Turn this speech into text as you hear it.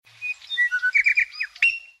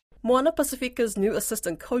Moana Pasifika's new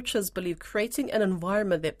assistant coaches believe creating an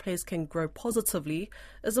environment that players can grow positively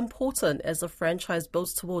is important as the franchise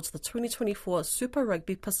builds towards the 2024 Super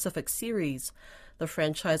Rugby Pacific Series. The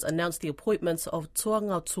franchise announced the appointments of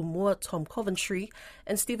Tuanga Tumua Tom Coventry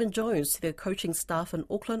and Stephen Jones to their coaching staff in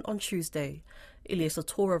Auckland on Tuesday. Elias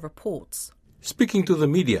Atora reports. Speaking to the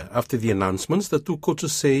media after the announcements, the two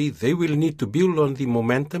coaches say they will need to build on the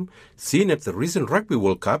momentum seen at the recent Rugby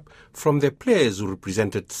World Cup from their players who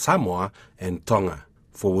represented Samoa and Tonga.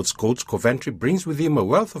 Forwards coach Coventry brings with him a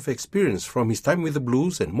wealth of experience from his time with the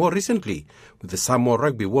Blues and more recently with the Samoa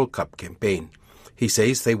Rugby World Cup campaign. He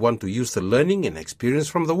says they want to use the learning and experience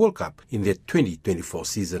from the World Cup in their 2024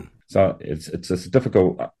 season. So it's a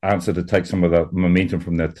difficult answer to take some of the momentum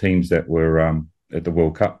from the teams that were at the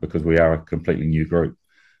World Cup because we are a completely new group.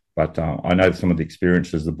 But I know some of the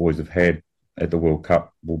experiences the boys have had at the World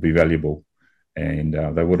Cup will be valuable and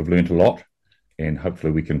they would have learnt a lot, and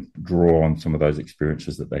hopefully we can draw on some of those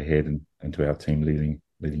experiences that they had into our team leading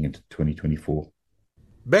into 2024.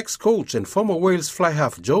 Becks coach and former Wales fly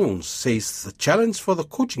half Jones says the challenge for the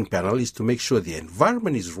coaching panel is to make sure the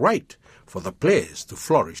environment is right for the players to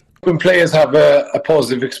flourish. When players have a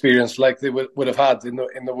positive experience like they would have had in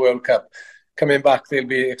the World Cup, coming back, they'll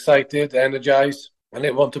be excited, energised, and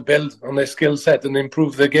they want to build on their skill set and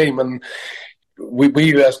improve their game. And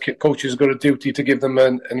we as coaches got a duty to give them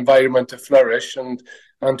an environment to flourish and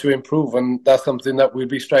to improve. And that's something that we'll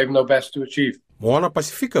be striving our best to achieve. Moana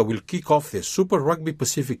Pasifika will kick off their Super Rugby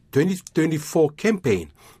Pacific 2024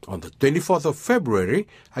 campaign on the 24th of February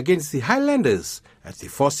against the Highlanders at the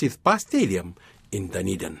Forsyth Park Stadium in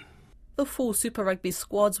Dunedin. The full Super Rugby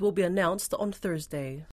squads will be announced on Thursday.